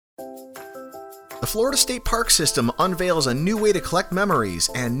The Florida State Park System unveils a new way to collect memories,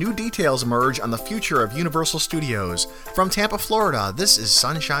 and new details emerge on the future of Universal Studios. From Tampa, Florida, this is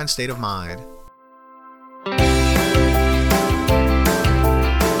Sunshine State of Mind.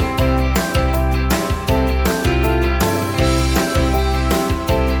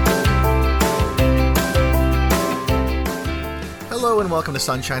 Hello and welcome to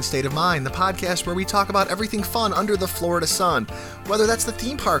Sunshine State of Mind, the podcast where we talk about everything fun under the Florida sun, whether that's the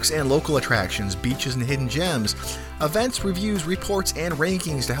theme parks and local attractions, beaches and hidden gems, events, reviews, reports, and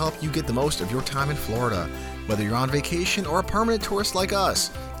rankings to help you get the most of your time in Florida, whether you're on vacation or a permanent tourist like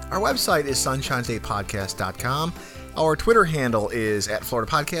us. Our website is sunshinestatepodcast.com. Our Twitter handle is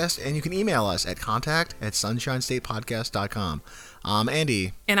 @FloridaPodcast, and you can email us at contact@sunshinestatepodcast.com. I'm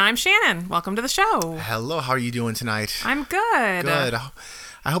Andy. And I'm Shannon. Welcome to the show. Hello, how are you doing tonight? I'm good. Good.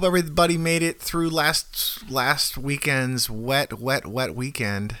 I hope everybody made it through last weekend's wet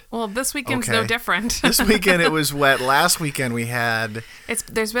weekend. Well, this weekend's no different. This weekend it was wet. Last weekend we had...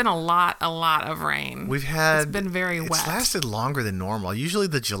 There's been a lot of rain. It's been very wet. It's lasted longer than normal. Usually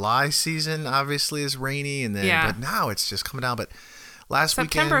the July season obviously is rainy, and then but now it's just coming down. But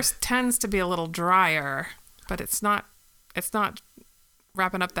September tends to be a little drier, but it's not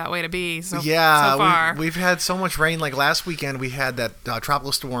wrapping up that way to be so far. We've had so much rain. Like last weekend, we had that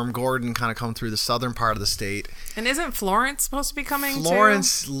tropical storm Gordon kind of come through the southern part of the state. And isn't Florence supposed to be coming too?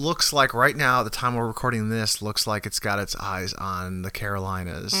 Florence looks like right now, at the time we're recording this, looks like it's got its eyes on the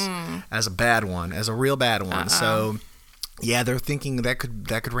Carolinas as a bad one, as a real bad one. So, yeah, they're thinking that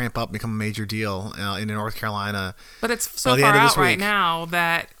could ramp up and become a major deal in North Carolina. But it's so far out right now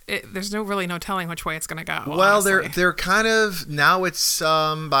that there's no telling which way it's going to go. Well, they're kind of now. It's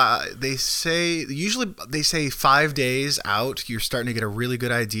they say 5 days out. You're starting to get a really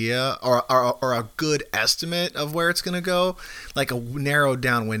good idea or a good estimate of where it's going to go, like a narrowed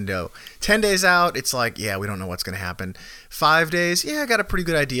down window. 10 days out, it's like we don't know what's going to happen. 5 days, I got a pretty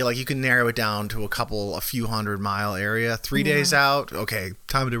good idea. Like you can narrow it down to a few 100-mile area. 3 days out, okay,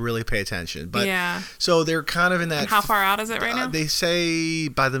 time to really pay attention. But so they're kind of in that. And how far out is it right now? They say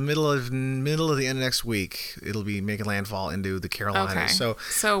by the middle of the end of next week, it'll be making landfall into the Carolinas. Okay.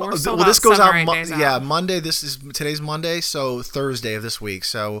 So we're still this goes 7 or out. 8 days out. Monday. Today's Monday, so Thursday of this week.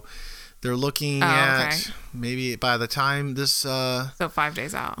 So they're looking at maybe by the time this. So 5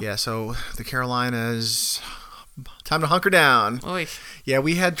 days out. Yeah. So the Carolinas. Time to hunker down. Oy. Yeah,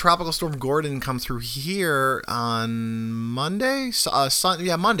 we had Tropical Storm Gordon come through here on Monday.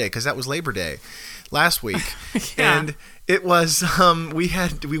 Monday, because that was Labor Day last week. And it was we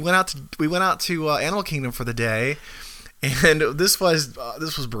went out to Animal Kingdom for the day, and this was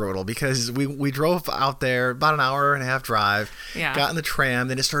brutal because we drove out there about an hour and a half drive. Got in the tram,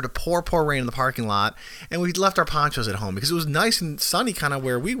 then it started to pour rain in the parking lot, and we left our ponchos at home because it was nice and sunny, kind of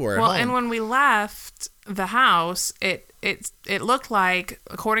where we were at home. Well, and when we left the house, it looked like,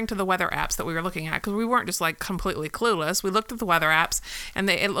 according to the weather apps that we were looking at, because we weren't just like completely clueless, we looked at the weather apps, and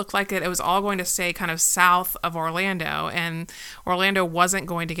it looked like it was all going to stay kind of south of Orlando, and Orlando wasn't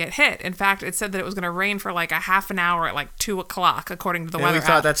going to get hit. In fact, it said that it was going to rain for like a half an hour at like 2 o'clock, according to the weather app. And we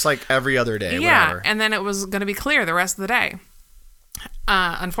thought that's like every other day. Yeah, whatever. And then it was going to be clear the rest of the day.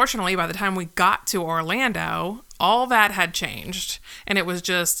 Unfortunately, by the time we got to Orlando, all that had changed, and it was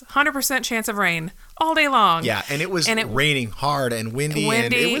just 100% chance of rain all day long. Yeah, and it was raining hard and windy,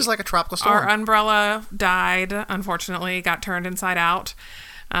 and it was like a tropical storm. Our umbrella died, unfortunately, got turned inside out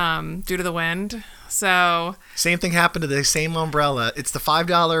due to the wind. So same thing happened to the same umbrella. It's the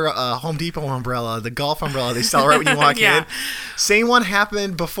 $5 Home Depot umbrella, the golf umbrella they sell right when you walk in. Same one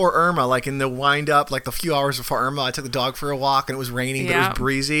happened before Irma, like in the wind up, like the few hours before Irma. I took the dog for a walk and it was raining, but it was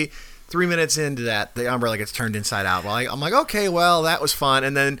breezy. 3 minutes into that, the umbrella gets turned inside out. Well, I'm like, okay, well, that was fun.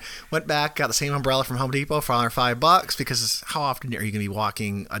 And then went back, got the same umbrella from Home Depot for under $5 because how often are you going to be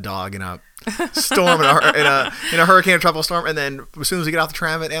walking a dog in a storm, in a hurricane or tropical storm? And then as soon as we get off the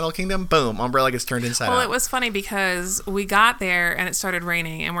tram at Animal Kingdom, boom, umbrella gets turned inside out. Well, it was funny because we got there and it started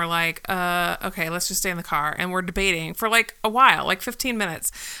raining, and we're like, okay, let's just stay in the car. And we're debating for like a while, like 15 minutes,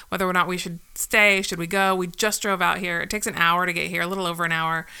 whether or not we should stay, should we go? We just drove out here. It takes an hour to get here, a little over an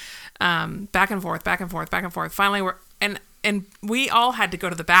hour. Back and forth. Finally, and we all had to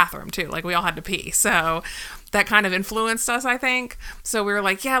go to the bathroom too. Like we all had to pee. So that kind of influenced us, I think. So we were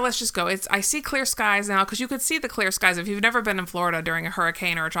like, yeah, let's just go. I see clear skies now, because you could see the clear skies. If you've never been in Florida during a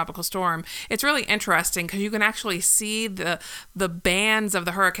hurricane or a tropical storm, it's really interesting because you can actually see the bands of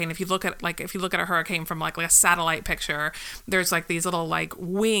the hurricane. If you look at a hurricane from like a satellite picture, there's like these little like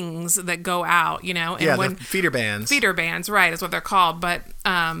wings that go out, you know. And the feeder bands. Feeder bands, right, is what they're called.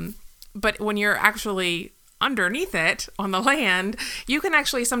 But when you're actually underneath it on the land, you can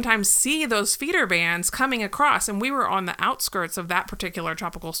actually sometimes see those feeder bands coming across. And we were on the outskirts of that particular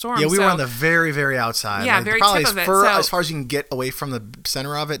tropical storm. Yeah, we were on the very, very outside. Yeah, like, very probably tip of it. As far as you can get away from the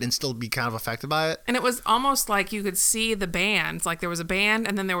center of it and still be kind of affected by it. And it was almost like you could see the bands. Like there was a band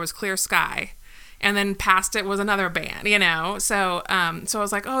and then there was clear sky. And then past it was another band, you know? So I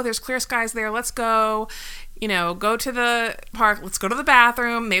was like, oh, there's clear skies there. Let's go, you know, go to the park. Let's go to the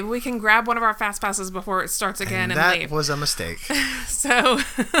bathroom. Maybe we can grab one of our fast passes before it starts again and leave. That was a mistake. So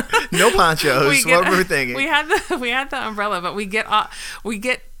no ponchos. What were we thinking? We had the umbrella, but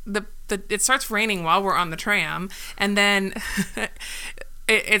it starts raining while we're on the tram, and then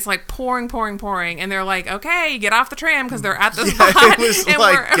it's like pouring, and they're like, "Okay, get off the tram," because they're at the spot. It was and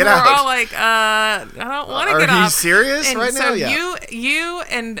like, we're all like, "I don't want to get off." Are you serious and right so now? Yeah. You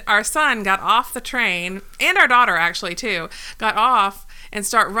and our son got off the train, and our daughter actually too got off and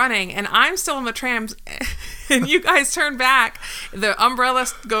start running, and I'm still in the tram, and you guys turn back. The umbrella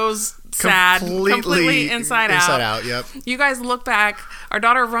goes sad, completely inside out. Yep. You guys look back. Our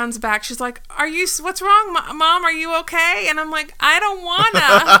daughter runs back. She's like, what's wrong, Mom? Are you okay? And I'm like, I don't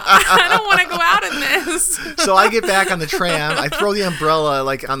wanna go out in this. So I get back on the tram. I throw the umbrella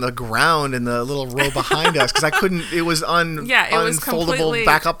like on the ground in the little row behind us because I couldn't. It was unfoldable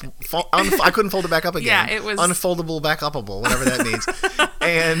back up. I couldn't fold it back up again. Yeah, it was unfoldable, back upable, whatever that means.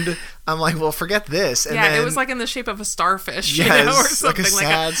 And I'm like, well, forget this. And then, it was like in the shape of a starfish, yes, or something like a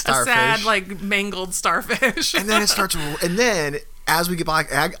sad starfish. A sad, like mangled starfish. And then it starts. And then as we get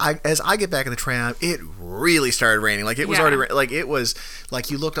back, as I get back in the tram, it really started raining. Like it was already like it was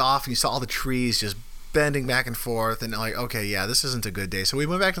like you looked off and you saw all the trees just bending back and forth, and like, okay, yeah, this isn't a good day. So we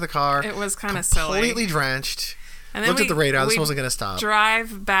went back to the car. It was kind of silly, completely drenched. And then looked at the radar. This wasn't going to stop.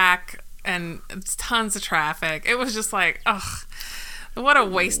 Drive back, and it's tons of traffic. It was just like, ugh. What a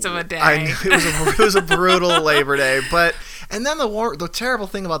waste of a day. I knew it was a brutal Labor Day. And then the terrible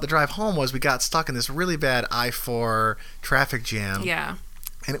thing about the drive home was we got stuck in this really bad I-4 traffic jam. Yeah.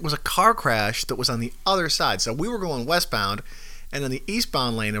 And it was a car crash that was on the other side. So we were going westbound, and in the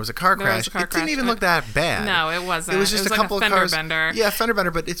eastbound lane there was a car crash. It didn't even look that bad. No, it wasn't. It was just a couple of cars. Bender. Yeah, fender bender,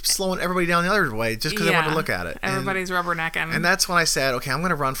 but it's slowing everybody down the other way just because they wanted to look at it. Everybody's rubbernecking. And that's when I said, okay, I'm going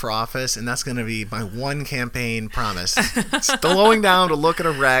to run for office, and that's going to be my one campaign promise. Slowing down to look at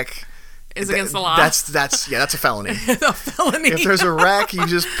a wreck is against the law. That's a felony. A felony. If there's a wreck, you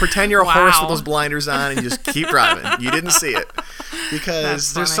just pretend you're a horse with those blinders on and you just keep driving. You didn't see it.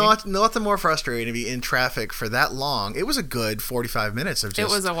 Because there's nothing more frustrating to be in traffic for that long. It was a good 45 minutes of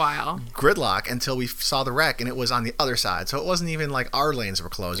just... It was a while. Gridlock until we saw the wreck, and it was on the other side. So it wasn't even like our lanes were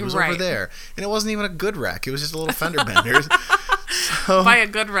closed. It was over there. And it wasn't even a good wreck. It was just a little fender bender. By a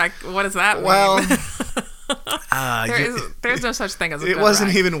good wreck, what does that mean? Well... there's no such thing as a good It wasn't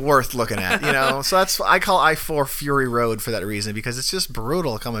wreck. even worth looking at, you know. So I call I-4 Fury Road for that reason, because it's just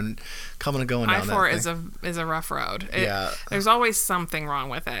brutal coming and going down that I-4 is a rough road. There's always something wrong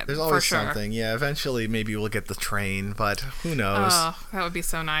with it. There's always something. Yeah, eventually maybe we'll get the train, but who knows? Oh, that would be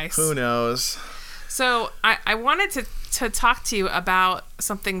so nice. Who knows? So I wanted to talk to you about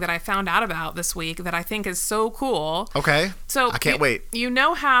something that I found out about this week that I think is so cool. Okay. So I can't wait. You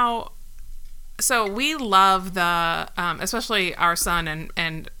know how... So we love the, especially our son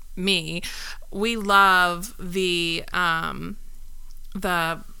and me, we love the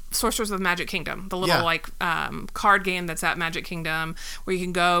Sorcerers of the Magic Kingdom, the little card game that's at Magic Kingdom, where you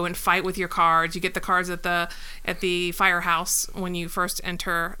can go and fight with your cards. You get the cards at the firehouse when you first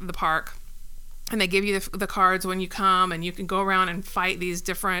enter the park. And they give you the cards when you come, and you can go around and fight these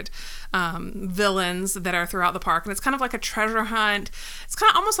different villains that are throughout the park. And it's kind of like a treasure hunt. It's kind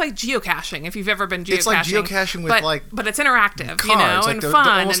of almost like geocaching, if you've ever been geocaching. It's like geocaching with but it's interactive, cards, you know, and fun.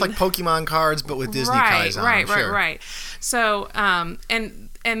 They're almost like Pokemon cards, but with Disney cards on them. Right. So, and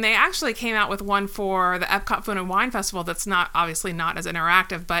they actually came out with one for the Epcot Food and Wine Festival that's obviously not as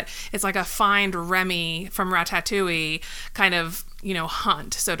interactive, but it's like a Find Remy from Ratatouille kind of, you know,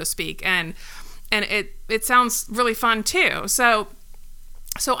 hunt, so to speak. And it sounds really fun too. So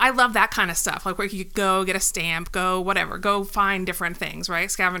I love that kind of stuff, like where you go get a stamp, go find different things,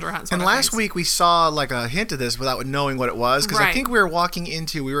 right? Scavenger hunts. And last week we saw like a hint of this without knowing what it was, because I think we were at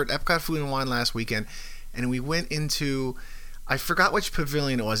Epcot Food and Wine last weekend, and we went into, I forgot which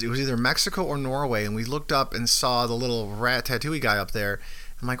pavilion it was. It was either Mexico or Norway, and we looked up and saw the little Ratatouille guy up there.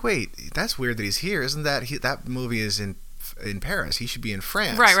 I'm like, wait, that's weird that he's here. Isn't that movie is in Paris? He should be in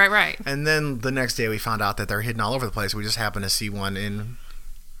France. Right. And then the next day we found out that they're hidden all over the place. We just happened to see one in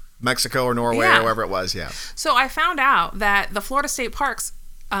Mexico or Norway or wherever it was. Yeah. So I found out that the Florida State Parks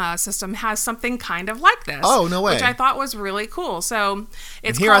system has something kind of like this. Oh, no way. Which I thought was really cool. So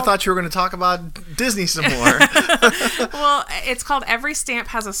it's and here I thought you were going to talk about Disney some more. Well, it's called Every Stamp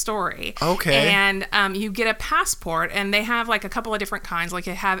Has a Story. Okay. And you get a passport, and they have like a couple of different kinds. Like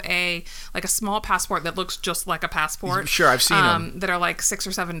you have a small passport that looks just like a passport. Sure, I've seen them. That are like $6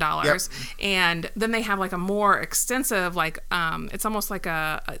 or $7. Yep. And then they have like a more extensive, like it's almost like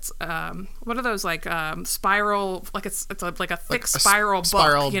what are those, like spiral, like it's like a thick spiral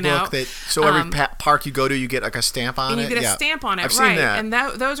book. You know, that every park you go to, you get like a stamp on it. And you get a stamp on it, I've right? seen that.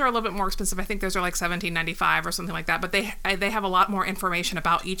 And those are a little bit more expensive. I think those are like $17.95 or something like that. But they have a lot more information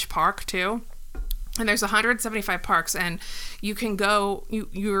about each park too. And there's 175 parks, and you can go.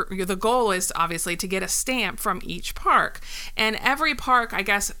 The goal is obviously to get a stamp from each park, and every park, I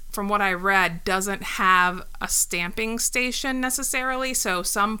guess, from what I read, doesn't have a stamping station necessarily. So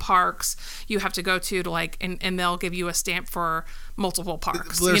some parks you have to go to like, and they'll give you a stamp for multiple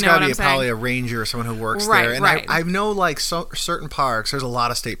parks. Well, there's got to be probably a ranger or someone who works there. And right. I know like certain parks, there's a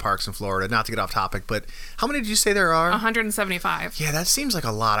lot of state parks in Florida, not to get off topic, but how many did you say there are? 175. Yeah, that seems like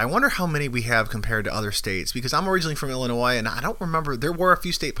a lot. I wonder how many we have compared to other states, because I'm originally from Illinois, and I don't remember, there were a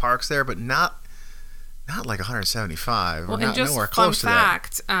few state parks there, but not like 175. Well, and just fun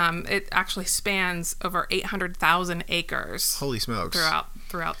fact, it actually spans over 800,000 acres. Holy smokes!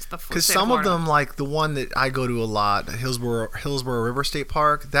 Throughout the because some of them, like the one that I go to a lot, Hillsborough River State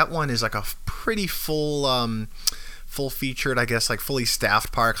Park, that one is like a pretty full featured, I guess, like fully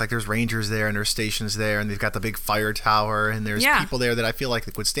staffed park. Like there's rangers there and there's stations there, and they've got the big fire tower, and there's people there that I feel like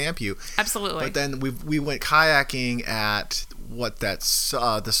would stamp you. Absolutely. But then we went kayaking at the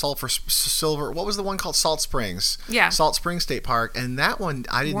Sulphur Silver. What was the one called? Salt Springs. Yeah. Salt Springs State Park, and that one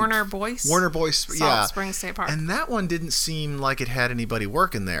I didn't. Warner Boyce. Salt Springs State Park. And that one didn't seem like it had anybody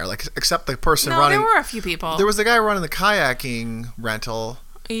working there, like except the person No, running. there were a few people. There was the guy running the kayaking rental.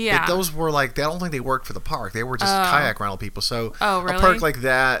 Yeah. But those were like, I don't think they worked for the park. They were just kayak rental people. So really? A park like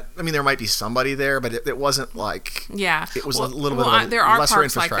that, I mean, there might be somebody there, but it wasn't like, it was a little bit of a there are lesser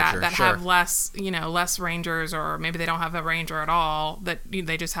parks like infrastructure. that have less rangers, or maybe they don't have a ranger at all, that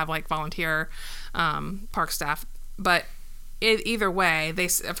they just have like volunteer park staff. But either way,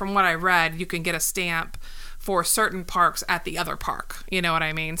 from what I read, you can get a stamp for certain parks at the other park. You know what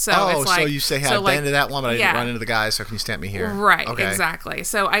I mean? So it's like, so you say, hey, I've been to that one, but I didn't run into the guy, so can you stamp me here? Right, okay. Exactly.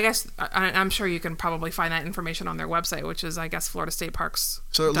 So I guess, I'm sure you can probably find that information on their website, which is, I guess, Florida State Parks.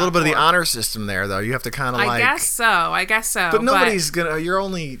 So a little bit of the honor system there, though. You have to kind of I guess so. But nobody's you're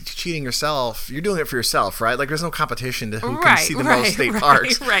only cheating yourself. You're doing it for yourself, right? Like there's no competition to who can see the most state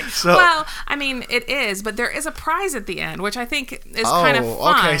parks. Right. So, well, I mean, it is, but there is a prize at the end, which I think is kind of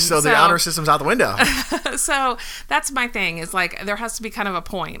fun. Okay, so the honor system's out the window. So that's my thing, is like there has to be kind of a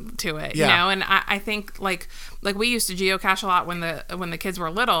point to it, you know. And I think like we used to geocache a lot when the kids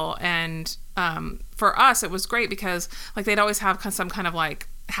were little, and for us it was great because like they'd always have some kind of like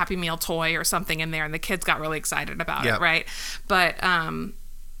Happy Meal toy or something in there, and the kids got really excited about it, right? But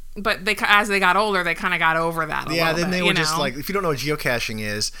they, as they got older, they kind of got over that a little then bit, they were just like, if you don't know what geocaching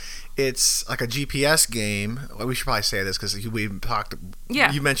is, it's like a GPS game. Well, we should probably say this because we talked.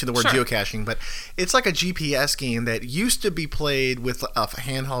 Yeah, you mentioned the word geocaching, but it's like a GPS game that used to be played with a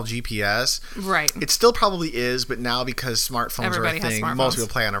handheld GPS. Right. It still probably is, but now because smartphones are a thing, most people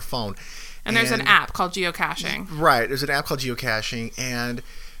play on their phone. And there's an app called geocaching. Right. There's an app called geocaching, and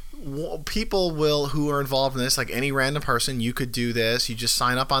people who are involved in this, like any random person, you could do this. You just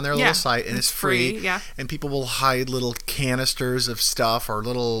sign up on their little site, and it's free. Yeah. And people will hide little canisters of stuff or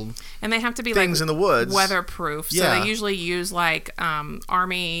little and they have to be things like in the woods, weatherproof. So they usually use like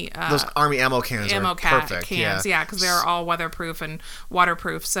army those army ammo cans. Perfect. Cans, because they're all weatherproof and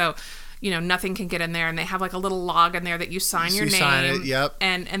waterproof. So nothing can get in there, and they have like a little log in there that you sign your name. Sign it, yep.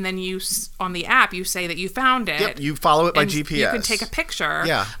 And then you, on the app, you say that you found it. Yep, you follow it by GPS. You can take a picture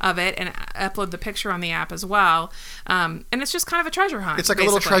of it and upload the picture on the app as well. And it's just kind of a treasure hunt. It's like a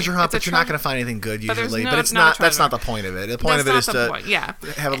little treasure hunt, but you're not going to find anything good usually. But it's not. That's not the point of it. The point of it is to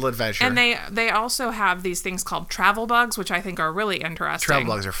have a little adventure. And they also have these things called travel bugs, which I think are really interesting. Travel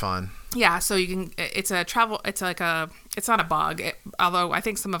bugs are fun. Yeah, so you can. It's not a bug. Although I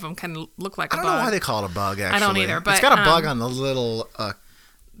think some of them can look like a bug. I don't know why they call it a bug. Actually, I don't either. But it's got a bug on the little.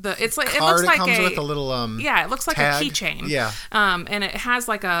 It looks card like comes with a little it looks like tag. a keychain. Yeah. And it has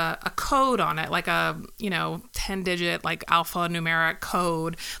like a code on it, like a 10-digit like alphanumeric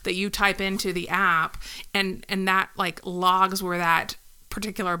code that you type into the app, and that like logs where that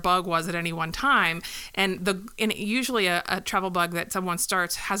particular bug was at any one time. And usually a travel bug that someone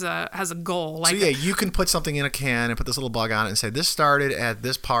starts has a goal. Like, so you can put something in a can and put this little bug on it and say, this started at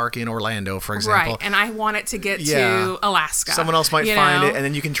this park in Orlando, for example. Right, and I want it to get to Alaska. Someone else might find it, and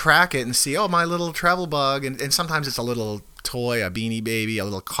then you can track it and see, oh, my little travel bug. And sometimes it's a little toy, a Beanie Baby, a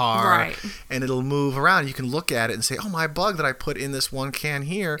little car, and it'll move around. You can look at it and say, oh, my bug that I put in this one can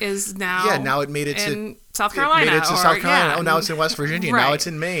here is now now it made it to South Carolina. It made it to South Carolina. Oh, now it's in West Virginia. Right. Now it's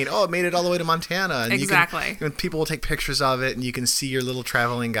in Maine. Oh, it made it all the way to Montana. And exactly. People will take pictures of it, and you can see your little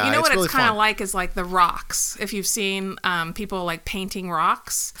traveling guide. You know what really it's kind of like is like the rocks. If you've seen people like painting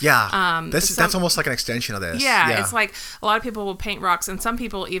rocks. Yeah. That's almost like an extension of this. Yeah. It's like a lot of people will paint rocks, and some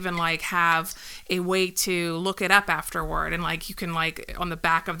people even like have a way to look it up afterward. And like you can like on the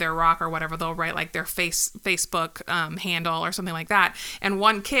back of their rock or whatever, they'll write like their Facebook handle or something like that. And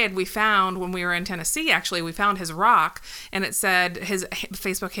one kid we found when we were in Tennessee, actually, we found his rock, and it said his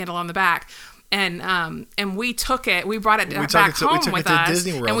Facebook handle on the back. And we took it. We brought it back home with us.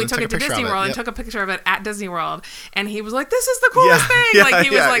 Disney World and we took it to Disney World and took a picture of it at Disney World. And he was like, "This is the coolest thing!" Like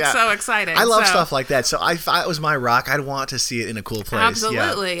he was so excited. I love stuff like that. So if it was my rock, I'd want to see it in a cool place.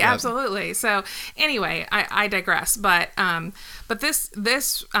 Absolutely, absolutely. So anyway, I digress. But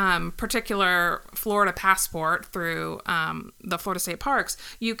this particular Florida passport through the Florida State Parks,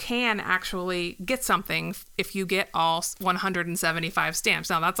 you can actually get something if you get all 175 stamps.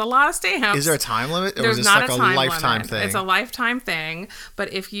 Now that's a lot of stamps. Is there a time limit, or There's is this not like a lifetime limit. thing? It's a lifetime thing.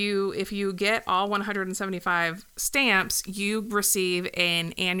 But if you get all 175 stamps, you receive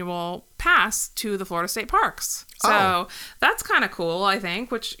an annual pass to the Florida State Parks. So that's kind of cool, I think,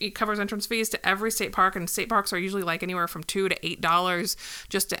 which it covers entrance fees to every state park, and state parks are usually like anywhere from $2 to $8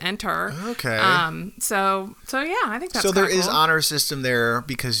 just to enter. Okay. So yeah, I think that's so there cool. is honor system there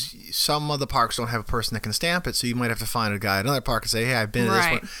because some of the parks don't have a person that can stamp it, so you might have to find a guy at another park and say, hey, I've been to this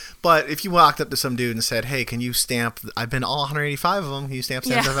one. But if you walked up to some dude and said, hey, can you stamp? I've been to all 185 of them. Can you stamp?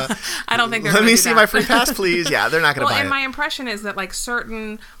 I don't think they're. Let me see my free pass, please. Yeah, they're not going to buy it. And my impression is that like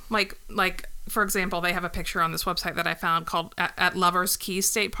certain like. For example, they have a picture on this website that I found called at Lovers Key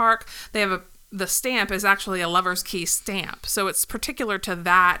State Park. They have the stamp is actually a Lovers Key stamp. So it's particular to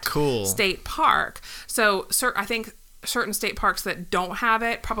that state park. So I think certain state parks that don't have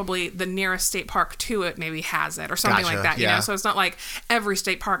it, probably the nearest state park to it maybe has it or something like that. You know, so it's not like every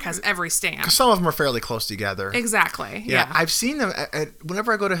state park has every stamp. Because some of them are fairly close together. Exactly. Yeah. I've seen them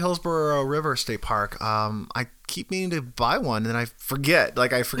whenever I go to Hillsborough River State Park. I keep meaning to buy one, and I forget.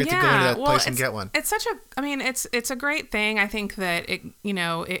 Like I forget to go into that place and get one. It's such a. I mean, it's a great thing. I think that it,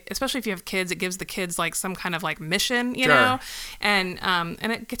 especially if you have kids, it gives the kids like some kind of like mission, you know, and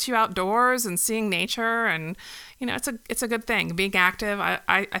it gets you outdoors and seeing nature, and it's a good thing. Being active,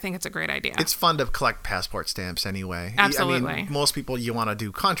 I think it's a great idea. It's fun to collect passport stamps anyway. Absolutely. I mean, most people you want to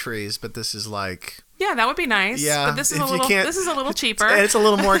do countries, but this is like. Yeah, that would be nice. Yeah, but this is a little cheaper. And it's a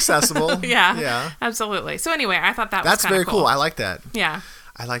little more accessible. Yeah, absolutely. So anyway, I thought that's very cool. I like that. Yeah.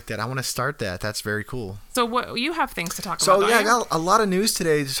 I like that. I want to start that. That's very cool. So what you have things to talk about? So I got a lot of news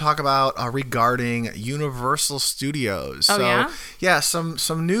today to talk about regarding Universal Studios.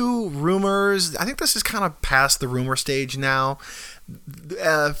 Some new rumors. I think this is kind of past the rumor stage now.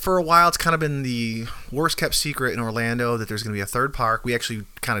 For a while, it's kind of been the worst kept secret in Orlando that there's going to be a third park. We actually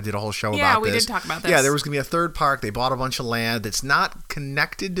kind of did a whole show about this. Yeah, we did talk about this. Yeah, there was going to be a third park. They bought a bunch of land that's not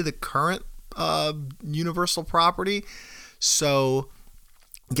connected to the current Universal property. So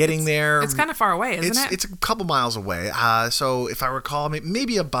getting there... It's kind of far away, isn't it? It's a couple miles away. So if I recall,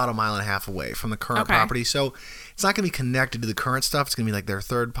 maybe about a mile and a half away from the current property. So it's not going to be connected to the current stuff. It's going to be like their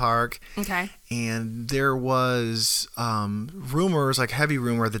third park. Okay. And there was rumors, like heavy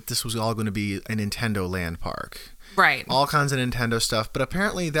rumor, that this was all going to be a Nintendo Land park. Right. All kinds of Nintendo stuff. But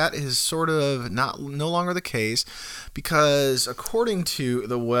apparently that is sort of no longer the case, because according to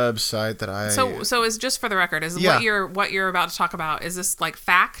the website that I... So is, just for the record, is what you're about to talk about, is this like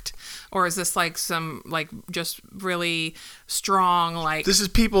fact? Or is this like some like just really strong like... This is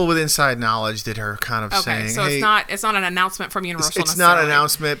people with inside knowledge that are kind of saying... So hey, it's not an announcement from Universal. It's not an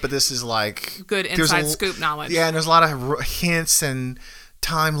announcement, but this is like... Good inside scoop knowledge. Yeah, and there's a lot of hints and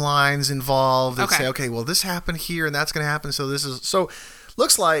timelines involved that say, okay, well, this happened here and that's going to happen. So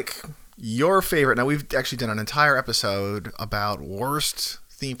looks like your favorite. Now, we've actually done an entire episode about worst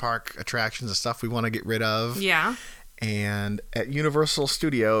theme park attractions and stuff we want to get rid of. Yeah. And at Universal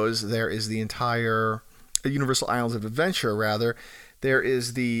Studios, there is the entire Universal Islands of Adventure, rather. There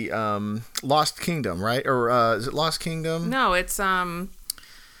is the Lost Kingdom, right? Or is it Lost Kingdom? No, it's oh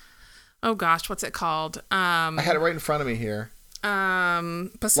gosh, what's it called? I had it right in front of me here.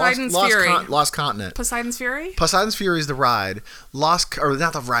 Poseidon's Fury. Lost Continent. Poseidon's Fury? Poseidon's Fury is the ride. Or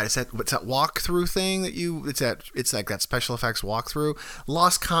not the ride. It's that walkthrough thing that it's like that special effects walkthrough.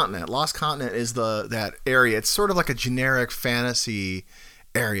 Lost Continent. Lost Continent is that area. It's sort of like a generic fantasy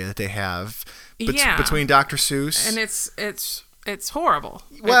area that they have between Dr. Seuss. And it's horrible.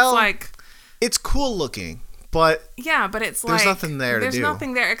 Well, it's like, it's cool looking, but yeah, but it's there's like nothing there to do. There's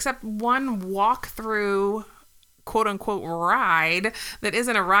nothing there except one walkthrough, quote unquote, ride that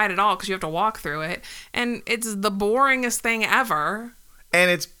isn't a ride at all because you have to walk through it, and it's the boringest thing ever. And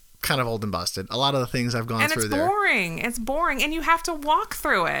it's kind of old and busted. A lot of the things I've gone through there. It's boring, and you have to walk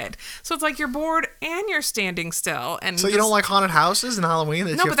through it. So it's like you're bored and you're standing still. And so you don't like haunted houses and Halloween?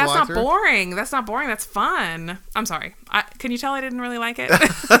 No, but that's not boring. That's not boring. That's fun. I'm sorry. Can you tell I didn't really like it?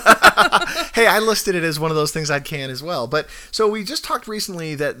 Hey, I listed it as one of those things I can as well. But so we just talked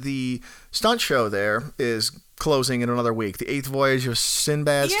recently that the stunt show there is closing in another week. The 8th Voyage of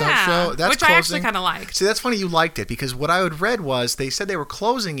Sinbad stunt show. That's which closing. I actually kind of liked. See, that's funny you liked it because what I had read was they said they were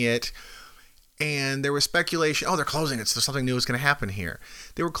closing it and there was speculation, they're closing it, so something new is going to happen here.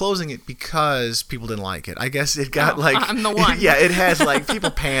 They were closing it because people didn't like it. I guess it got I'm the one. Yeah, it had like people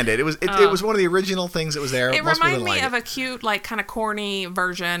panned it. It was one of the original things that was there. It reminded me of a cute, like kind of corny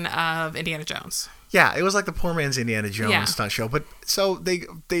version of Indiana Jones. Yeah, it was like the poor man's Indiana Jones stunt show. But so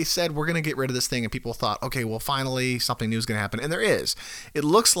they said, we're going to get rid of this thing. And people thought, okay, well, finally something new is going to happen. And there is. It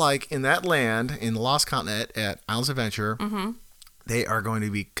looks like in that land, in the Lost Continent at Islands of Adventure, they are going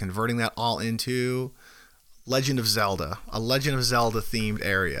to be converting that all into Legend of Zelda, a Legend of Zelda themed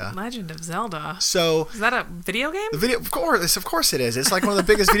area. Legend of Zelda. So is that a video game? Of course it is. It's like one of the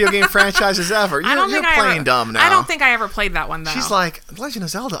biggest video game franchises ever. You're playing dumb now. I don't think I ever played that one though. She's like, Legend of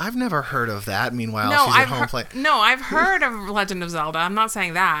Zelda. I've never heard of that. Meanwhile, she's at home playing. No, I've heard of Legend of Zelda. I'm not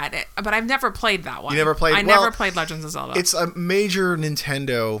saying that, but I've never played that one. You never played? I never played Legends of Zelda. It's a major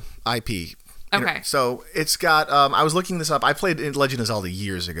Nintendo IP. Okay. So it's got, I was looking this up. I played Legend of Zelda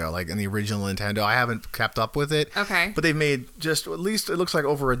years ago, like in the original Nintendo. I haven't kept up with it. Okay. But they've made just at least, it looks like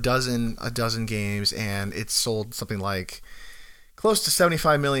over a dozen games, and it's sold something like close to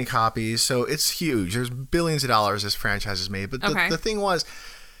 75 million copies. So it's huge. There's billions of dollars this franchise has made. But the thing was,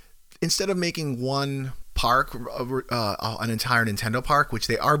 instead of making one park, an entire Nintendo park, which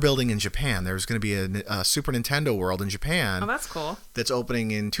they are building in Japan. There's going to be a Super Nintendo World in Japan. Oh, that's cool. That's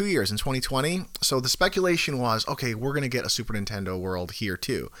opening in 2 years, in 2020. So the speculation was, okay, we're going to get a Super Nintendo World here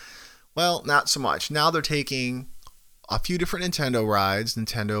too. Well, not so much. Now they're taking a few different Nintendo rides,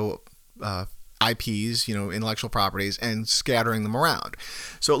 Nintendo IPs, intellectual properties, and scattering them around.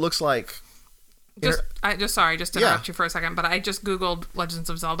 So it looks like... Just to interrupt you for a second, but I just Googled Legends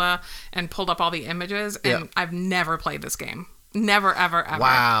of Zelda and pulled up all the images, and I've never played this game. Never, ever, ever.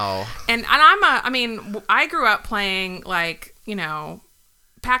 Wow. And I grew up playing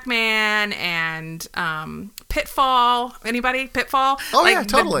Pac-Man and Pitfall. Anybody? Pitfall? Oh, yeah,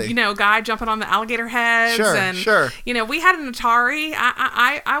 totally. Guy jumping on the alligator heads. Sure. We had an Atari.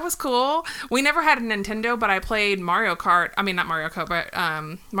 I was cool. We never had a Nintendo, but I played Mario Kart. I mean, not Mario Kart, but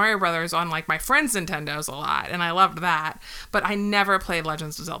Mario Brothers on like my friends' Nintendos a lot, and I loved that. But I never played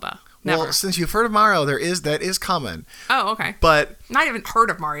Legends of Zelda. Never. Well, since you've heard of Mario, that is coming. Oh, okay. But not even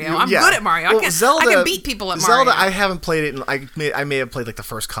heard of Mario. I'm good at Mario. Well, I can beat people at Mario. Zelda, I haven't played it. I may have played like the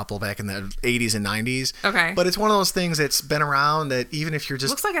first couple back in the 80s and 90s. Okay. But it's one of those things that's been around that even if you're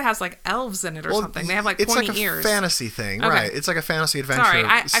just... Looks like it has like elves in it or something. They have like pointy ears. It's like a fantasy thing, okay. Right. It's like a fantasy adventure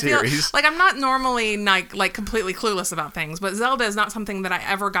series. I feel like I'm not normally like completely clueless about things, but Zelda is not something that I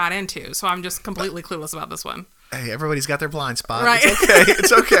ever got into, so I'm just completely clueless about this one. Hey, everybody's got their blind spot. Right.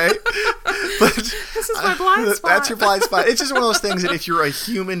 It's okay. But this is my blind spot. That's your blind spot. It's just one of those things that if you're a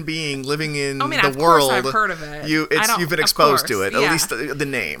human being living in the of world, course I've heard of it. You've been exposed to it. Yeah. At least the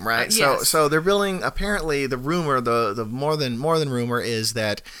name, right? Yes. So they're building. Apparently, the rumor, the more than rumor is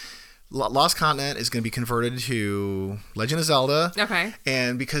that Lost Continent is going to be converted to Legend of Zelda. Okay.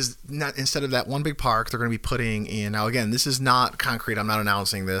 And because instead of that one big park, they're going to be putting in. Now again, this is not concrete. I'm not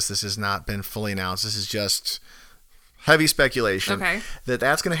announcing this. This has not been fully announced. This is just heavy speculation. Okay.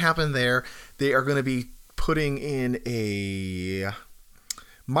 That's going to happen there. They are going to be putting in a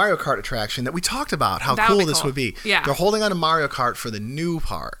Mario Kart attraction that we talked about, how cool this would be. Yeah. They're holding on to Mario Kart for the new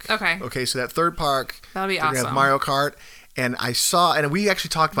park. Okay. Okay, so that third park, that'll be awesome. They're going to have Mario Kart. And we actually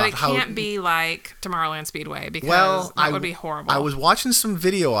talked about how... But it can't be like Tomorrowland Speedway because that would be horrible. I was watching some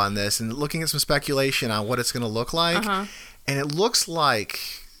video on this and looking at some speculation on what it's going to look like. And it looks like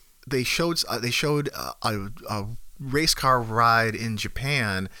they showed a race car ride in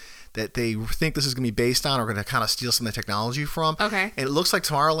Japan that they think this is going to be based on or going to kind of steal some of the technology from. Okay. And it looks like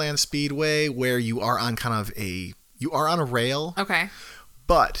Tomorrowland Speedway where you are on kind of a You are on a rail. Okay.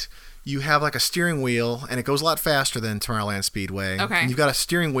 But you have like a steering wheel, and it goes a lot faster than Tomorrowland Speedway. Okay. And you've got a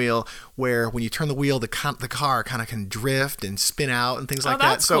steering wheel where when you turn the wheel, the car kind of can drift and spin out and things like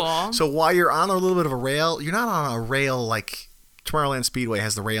that's that. cool. So while you're on a little bit of a rail, you're not on a rail like Tomorrowland Speedway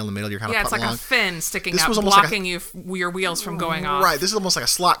has the rail in the middle. You're kind of Yeah, it's like along. a fin sticking This out, was almost like blocking your wheels from going off. Right. This is almost like a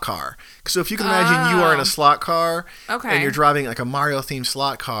slot car. So if you can imagine you are in a slot car, Okay. and you're driving like a Mario themed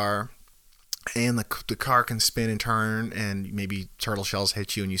slot car, and the car can spin and turn, and maybe turtle shells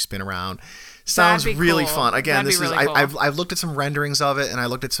hit you and you spin around. Sounds That'd be really cool. fun. Again, That'd be really cool. I've looked at some renderings of it, and I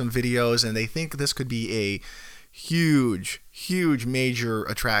looked at some videos, and they think this could be a huge major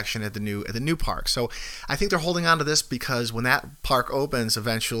attraction at the new park. So I think they're holding on to this because when that park opens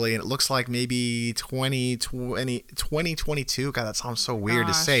eventually, and it looks like maybe 2022. God, that sounds so weird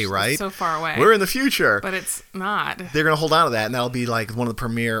to say, right? It's so far away. We're in the future. But it's not. They're going to hold on to that, and that'll be like one of the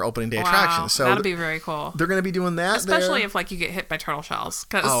premier opening day attractions. So that'll be very cool. they're going to be doing that, Especially there. if like you get hit by turtle shells.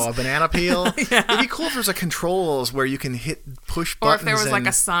 A banana peel. Yeah. It'd be cool if there's a controls where you can push buttons. Or if there was like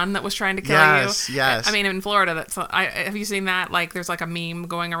a sun that was trying to kill you. Yes. I mean, in Florida, have you seen that? Like, there's like a meme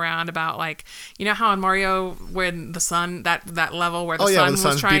going around about like, you know how in Mario when the sun that level where the sun when the was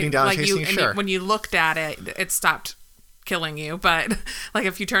sun's trying, beating down, like chasing you, sure. when you looked at it, it stopped killing you, but like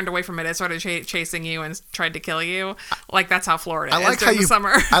if you turned away from it, it started chasing you and tried to kill you. Like that's how Florida is during the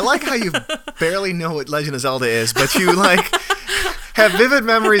summer. I like how you barely know what Legend of Zelda is, but you like have vivid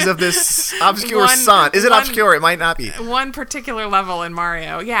memories of this obscure sun. Is it obscure? It might not be. One particular level in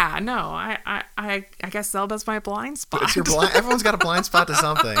Mario. Yeah, no, I guess Zelda's my blind spot. It's your blind. Everyone's got a blind spot to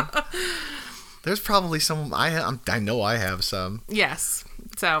something. There's probably some. I know I have some. Yes.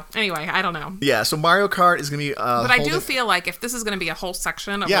 So anyway, I don't know. Yeah. So Mario Kart is gonna be. But I do feel like if this is gonna be a whole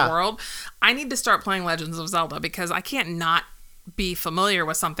section of the world, I need to start playing Legends of Zelda because I can't not be familiar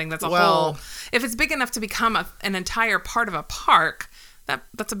with something that's a whole. If it's big enough to become an entire part of a park,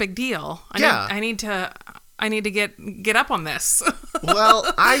 that's a big deal. I need to get up on this.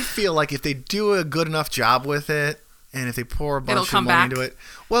 Well, I feel like if they do a good enough job with it, and if they pour a bunch of money into it,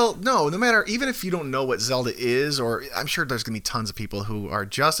 well, no matter, even if you don't know what Zelda is, or I'm sure there's going to be tons of people who are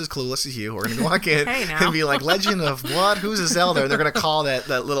just as clueless as you who are going to walk in and be like, Legend of what? Who's a Zelda? And they're going to call that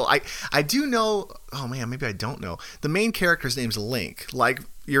little, I do know, oh man, maybe I don't know. The main character's name's Link, like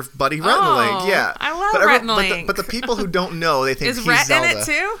your buddy Rhett and Link. Yeah. I love Rhett and Link. But the people who don't know, they think is he's Rhett Zelda. in it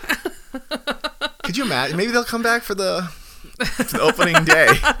too? Could you imagine? Maybe they'll come back for the opening day.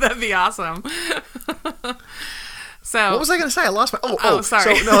 That'd be awesome. So what was I going to say? I lost my. Oh,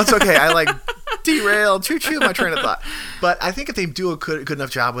 sorry. So no, it's okay. I like derailed. Choo my train of thought. But I think if they do a good enough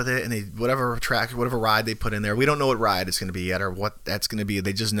job with it, and they whatever ride they put in there, we don't know what ride it's going to be yet or what that's going to be.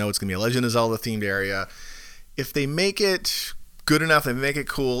 They just know it's going to be a Legend of Zelda themed area. If they make it good enough, they make it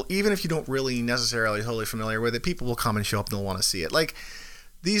cool. Even if you don't really necessarily totally familiar with it, people will come and show up and they'll want to see it. Like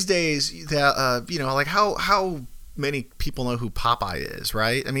these days, that like how many people know who Popeye is,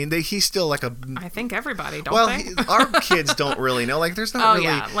 right? I mean, he's still like a. I think everybody, don't they? Our kids don't really know. Like, there's not really.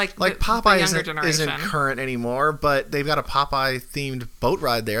 Yeah. Like Popeye the isn't current anymore, but they've got a Popeye themed boat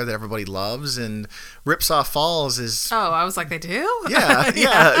ride there that everybody loves, and Ripsaw Falls is. Oh, I was like, they do? Yeah.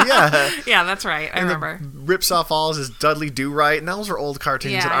 Yeah, that's right. I remember. Ripsaw Falls is Dudley Do Right, and those are old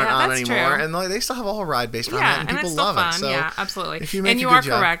cartoons that aren't on anymore, true. and they still have a whole ride based around yeah, that, and people it's still love fun. it. So yeah, absolutely. If you make and you a good are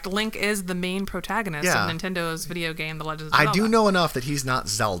job, correct. Link is the main protagonist of Nintendo's video game, The Legend of Zelda. I do know enough that he's not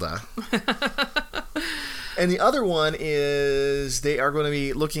Zelda. And the other one is they are going to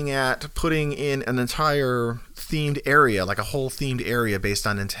be looking at putting in an entire themed area, like a whole themed area based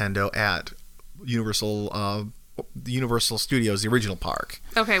on Nintendo at Universal Studios, the original park.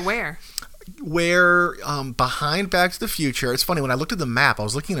 Okay, where? Where behind Back to the Future. It's funny, when I looked at the map, I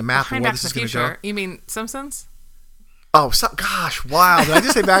was looking at a map of where this is going to go. You mean Simpsons? Oh, gosh, wow. Did I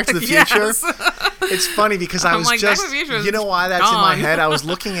just say Back to the Future? Yes. It's funny because I was like, just, you know why that's gone. in my head? I was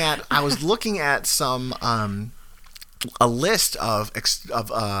looking at some a list of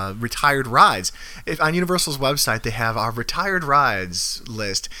retired rides. On Universal's website, they have our retired rides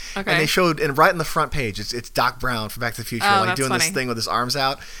list, and they showed, and right in the front page, it's Doc Brown from Back to the Future, like doing this thing with his arms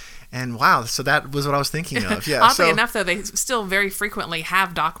out. And wow, so that was what I was thinking of. Yeah. Oddly enough, though, they still very frequently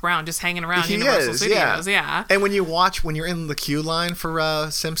have Doc Brown just hanging around Universal Studios. Yeah. And when you're in the queue line for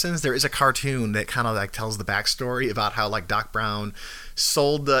Simpsons, there is a cartoon that kind of like tells the backstory about how like Doc Brown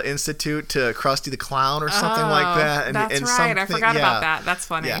sold the Institute to Krusty the Clown or something like that. And, that's right. I forgot about that. That's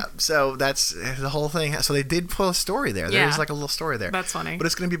funny. Yeah. So that's the whole thing. So they did put a story there. There's like a little story there. That's funny. But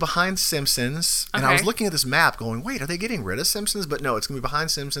it's going to be behind Simpsons. And I was looking at this map going, wait, are they getting rid of Simpsons? But no, it's going to be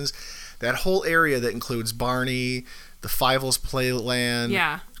behind Simpsons. That whole area that includes Barney, the Fievel's Playland,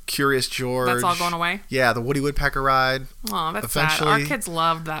 Curious George. That's all going away? Yeah, the Woody Woodpecker ride. Oh, that's sad. Our kids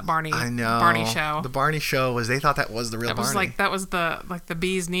loved that Barney show. The Barney show they thought that was the real Barney. That was the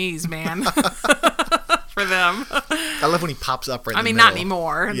bee's knees, man. For them. I love when he pops up right in the middle. Not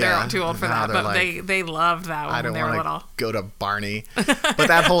anymore. Yeah, they're too old for that, but they loved that when they were little. I don't want to go to Barney. But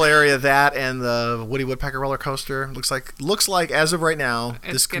that whole area, that and the Woody Woodpecker roller coaster, looks like as of right now,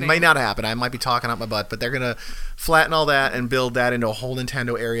 may not happen. I might be talking out my butt, but they're going to flatten all that and build that into a whole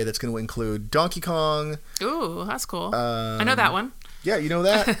Nintendo area that's going to include Donkey Kong. Ooh, that's cool. I know that one. Yeah, you know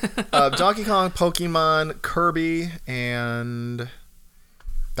that. Donkey Kong, Pokemon, Kirby, and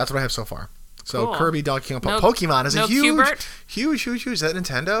that's what I have so far. So cool. Kirby, Donkey Kong, Pokemon is a huge. Is that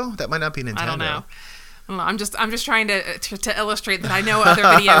Nintendo? That might not be Nintendo. I don't know. I'm just trying to illustrate that I know other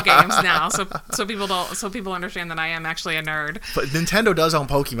video games now, so people understand that I am actually a nerd. But Nintendo does own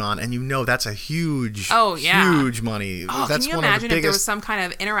Pokemon, and that's a huge, huge money. Oh, that's can you imagine if there was some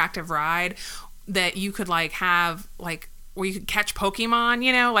kind of interactive ride that you could have where you could catch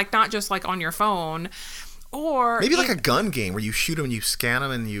Pokemon, not just on your phone. Or maybe a gun game where you shoot them and you scan them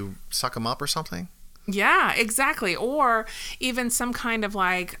and you suck them up or something. Yeah, exactly. Or even some kind of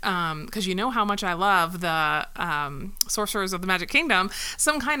because you know how much I love the Sorcerers of the Magic Kingdom,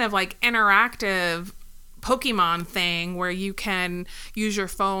 some kind of interactive Pokemon thing where you can use your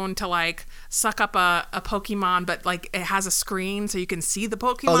phone to suck up a Pokemon, but it has a screen so you can see the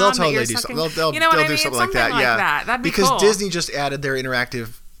Pokemon. Oh, they'll totally do something. They'll do something like that. Yeah, that'd be because cool. Disney just added their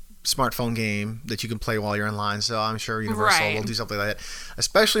interactive smartphone game that you can play while you're in line, so I'm sure Universal will do something like that,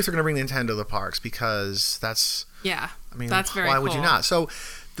 especially if they're going to bring Nintendo to the parks, because that's very why would you not? So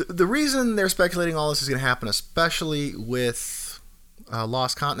the reason they're speculating all this is going to happen, especially with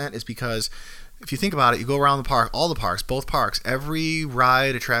Lost Continent, is because if you think about it, you go around the park, all the parks, both parks, every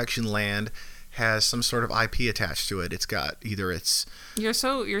ride, attraction, land has some sort of IP attached to it. It's got either you're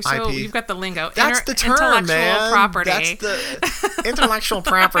so you've got the lingo. That's the term, man. Property. That's the intellectual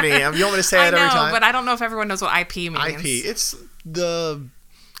property. You want me to say it every time? But I don't know if everyone knows what IP means. IP. It's the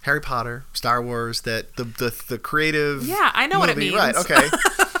Harry Potter, Star Wars, that the creative. Yeah, I know movie. What it means. Right. Okay.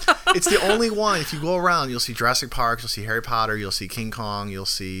 It's the only one. If you go around, you'll see Jurassic Park, you'll see Harry Potter, you'll see King Kong, you'll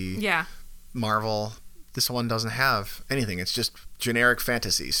see Marvel. This one doesn't have anything. It's just generic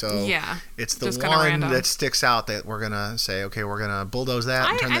fantasy. So it's the one that sticks out that we're going to say, okay, we're going to bulldoze that.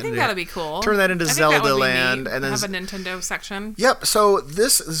 I think that'll be cool. Turn that into Zelda Land. And then have a Nintendo section. Yep. So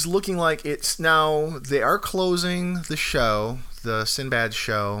this is looking like it's now, they are closing the show, the Sinbad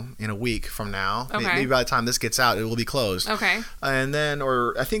show, in a week from now. Okay. Maybe by the time this gets out, it will be closed. Okay. And then,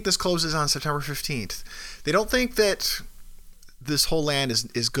 I think this closes on September 15th. They don't think that this whole land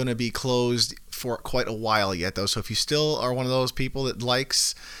is going to be closed for quite a while yet, though. So if you still are one of those people that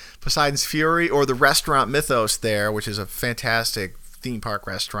likes Poseidon's Fury or the restaurant Mythos there, which is a fantastic theme park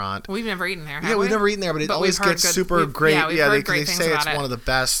restaurant. We've never eaten there, we've never eaten there, but it always gets super great. They say it's one of the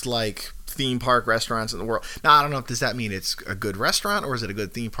best theme park restaurants in the world. Now, I don't know if does that mean it's a good restaurant or is it a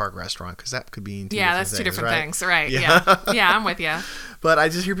good theme park restaurant? Because that could be two different things, right? Yeah, I'm with you. But I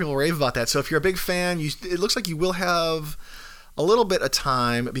just hear people rave about that. So if you're a big fan, it looks like you will have a little bit of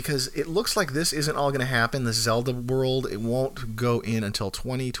time, because it looks like this isn't all going to happen. The Zelda world, it won't go in until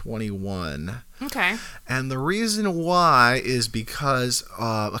 2021. Okay. And the reason why is because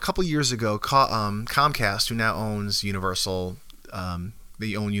a couple years ago, Comcast, who now owns Universal,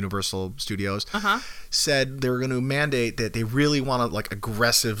 they own Universal Studios, said they were going to mandate that they really want to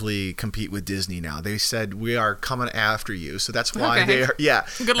aggressively compete with Disney now. They said, we are coming after you. So that's why they're,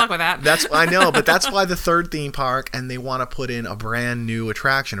 Good luck with that. I know, but that's why the third theme park, and they want to put in a brand new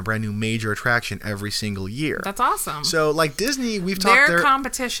attraction, a brand new major attraction every single year. That's awesome. So Disney, we've talked their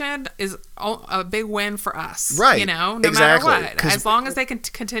competition is a big win for us. Right. No matter what. As long as they can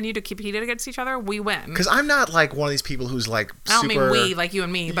continue to compete against each other, we win. Because I'm not one of these people who's I don't mean we, like you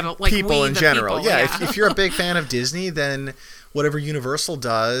and me, but people we, in general. People, if you're a big fan of Disney, then whatever Universal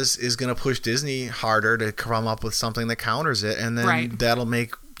does is going to push Disney harder to come up with something that counters it, and then that'll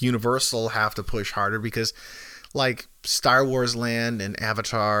make Universal have to push harder, because Star Wars Land and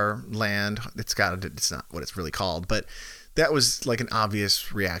Avatar Land, it's not what it's really called, but that was an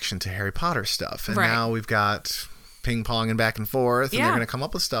obvious reaction to Harry Potter stuff, and now we've got ping pong and back and forth, and they're going to come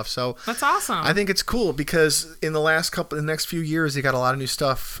up with stuff. So that's awesome. I think it's cool, because in the next few years, they got a lot of new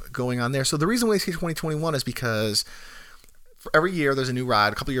stuff going on there. So the reason we say 2021 is because for every year there's a new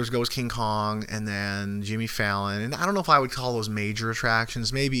ride. A couple of years ago was King Kong, and then Jimmy Fallon. And I don't know if I would call those major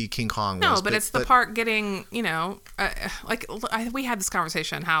attractions. Maybe King Kong was. No, but it's the park getting, we had this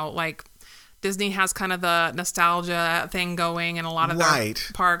conversation how Disney has kind of the nostalgia thing going in a lot of their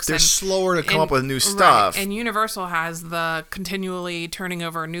parks. They're slower to come up with new stuff. Right. And Universal has the continually turning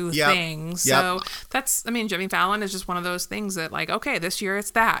over new things. So that's, I mean, Jimmy Fallon is just one of those things that like, okay, this year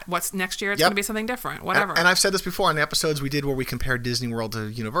it's that. What's next year? It's going to be something different, whatever. And I've said this before on the episodes we did where we compared Disney World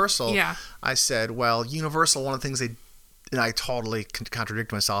to Universal. Yeah. I said, well, Universal, one of the things and I totally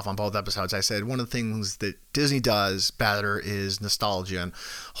contradict myself on both episodes. I said one of the things that Disney does better is nostalgia and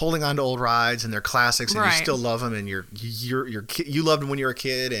holding on to old rides and their classics, and you still love them, and you loved them when you were a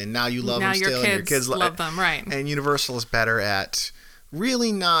kid, and now you love them still, and your kids love them, right? And Universal is better at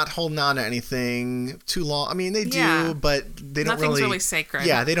really not holding on to anything too long. I mean, they do, but they don't Nothing's really sacred.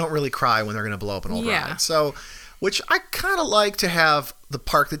 Yeah, they don't really cry when they're going to blow up an old ride. So. Which I kind of like to have the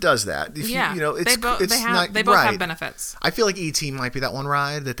park that does that. If yeah, they both have benefits. I feel like E.T. might be that one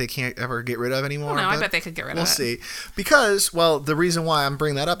ride that they can't ever get rid of anymore. No, I bet they could get rid of it. We'll see. Because, well, the reason why I'm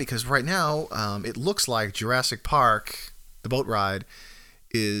bringing that up, because right now it looks like Jurassic Park, the boat ride,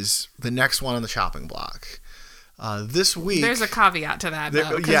 is the next one on the chopping block. This week... There's a caveat to that,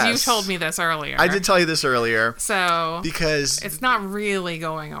 though, because you told me this earlier. I did tell you this earlier. So... Because... It's not really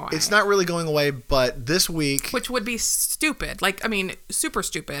going away. It's not really going away, but this week... Which would be stupid. Like, I mean, super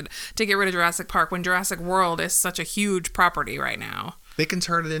stupid to get rid of Jurassic Park when Jurassic World is such a huge property right now. They can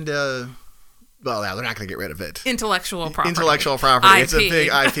turn it into... Well, yeah, they're not going to get rid of it. Intellectual property. IP. It's a big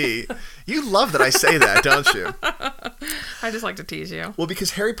IP. You love that I say that, don't you? I just like to tease you. Well, because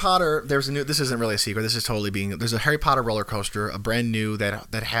Harry Potter, this isn't really a secret. This is totally there's a Harry Potter roller coaster, a brand new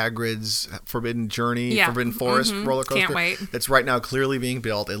that Hagrid's Forbidden Journey, Forbidden Forest roller coaster. Can't wait. That's right now clearly being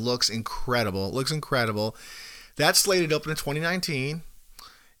built. It looks incredible. That's slated to open in 2019.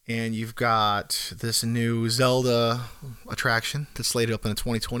 And you've got this new Zelda attraction that's slated to open in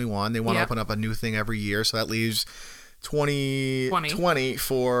 2021. They want to open up a new thing every year, so that leaves 2020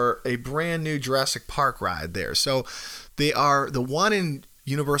 for a brand new Jurassic Park ride there. So they are the one in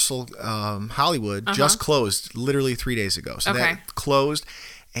Universal Hollywood just closed literally 3 days ago. So that closed,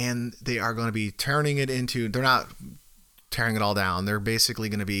 and they are going to be turning it into. They're not tearing it all down. They're basically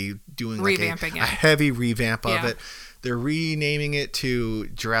going to be doing like a heavy revamp of it. They're renaming it to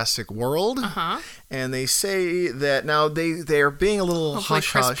Jurassic World, and they say that now they're being a little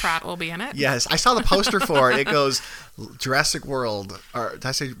hush-hush. Chris Pratt will be in it. Yes, I saw the poster for it. It goes Jurassic World, or did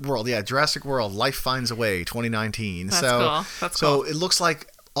I say World? Yeah, Jurassic World. Life Finds a Way, 2019. That's cool. So it looks like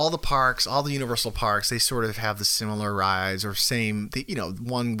all the parks, all the Universal parks, they sort of have the similar rides or same.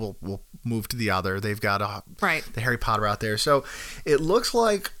 One will move to the other. They've got the Harry Potter out there. So it looks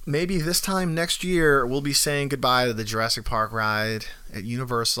like maybe this time next year we'll be saying goodbye to the Jurassic Park ride at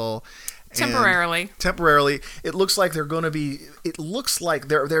Universal. Temporarily. It looks like they're going to be,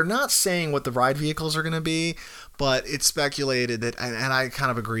 they're not saying what the ride vehicles are going to be, but it's speculated that, and I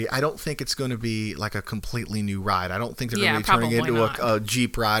kind of agree, I don't think it's going to be like a completely new ride. I don't think they're going to be turning it into a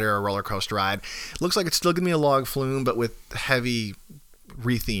Jeep ride or a roller coaster ride. It looks like it's still going to be a log flume, but with heavy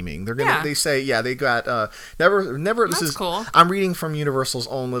retheming. They're gonna. They say they got never. This That's is cool. I'm reading from Universal's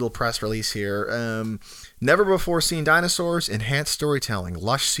own little press release here. Never before seen dinosaurs, enhanced storytelling,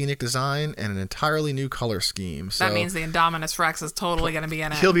 lush scenic design, and an entirely new color scheme. So that means the Indominus Rex is totally going to be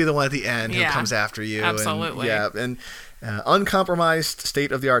in it. He'll be the one at the end who comes after you. Absolutely. And uncompromised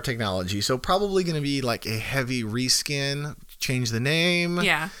state of the art technology. So probably going to be like a heavy reskin. Change the name.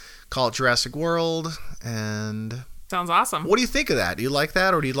 Yeah. Call it Jurassic World and. Sounds awesome. What do you think of that? Do you like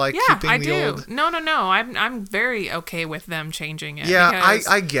that, or do you like keeping the old? No. I'm very okay with them changing it. Yeah,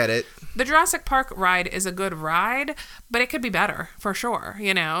 I get it. The Jurassic Park ride is a good ride, but it could be better for sure.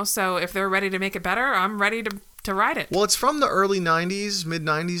 So if they're ready to make it better, I'm ready to ride it. Well, it's from the early 90s, mid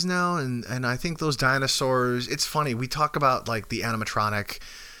 90s now, and I think those dinosaurs. It's funny, we talk about like the animatronic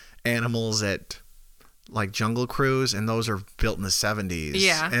animals at like Jungle Cruise, and those are built in the 70s.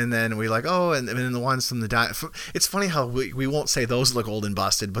 Yeah. And then we like, and then the ones from it's funny how we won't say those look old and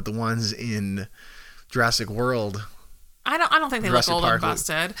busted, but the ones in Jurassic World. I don't think they look old and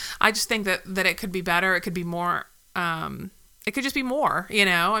busted. I just think that it could be better. It could be more. It could just be more.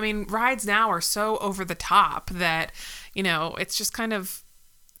 I mean, rides now are so over the top that it's just kind of.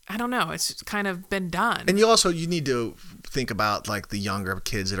 I don't know. It's kind of been done. And you need to think about like the younger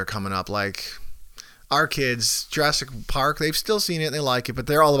kids that are coming up, like. Our kids, Jurassic Park, they've still seen it and they like it, but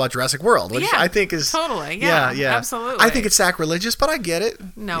they're all about Jurassic World, which I think is... Totally, yeah, absolutely. I think it's sacrilegious, but I get it.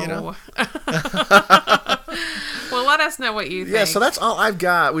 No. Well, let us know what you think. Yeah, so that's all I've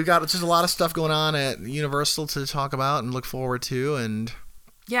got. We've got just a lot of stuff going on at Universal to talk about and look forward to, and...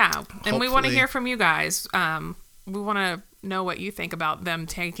 Yeah, and we want to hear from you guys. We want to know what you think about them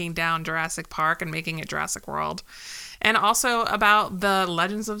taking down Jurassic Park and making it Jurassic World. and also about the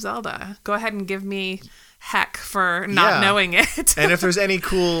Legends of Zelda. Go ahead and give me heck for not knowing it. And if there's any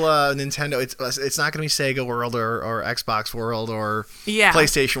cool Nintendo, it's not going to be Sega World or Xbox World or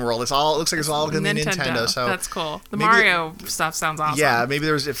PlayStation World. It looks like it's all going to be Nintendo. So that's cool. The Mario stuff sounds awesome. Yeah, maybe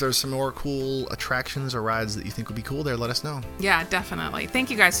if there's some more cool attractions or rides that you think would be cool there, let us know. Yeah, definitely. Thank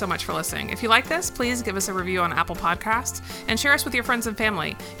you guys so much for listening. If you like this, please give us a review on Apple Podcasts and share us with your friends and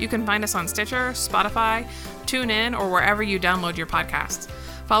family. You can find us on Stitcher, Spotify, TuneIn, or wherever you download your podcasts.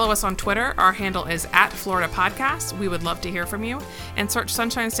 Follow us on Twitter. Our handle is @FloridaPodcast. We would love to hear from you. And search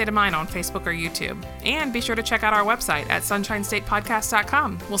Sunshine State of Mind on Facebook or YouTube. And be sure to check out our website at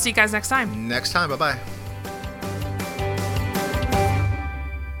sunshinestatepodcast.com. We'll see you guys next time. Next time. Bye-bye.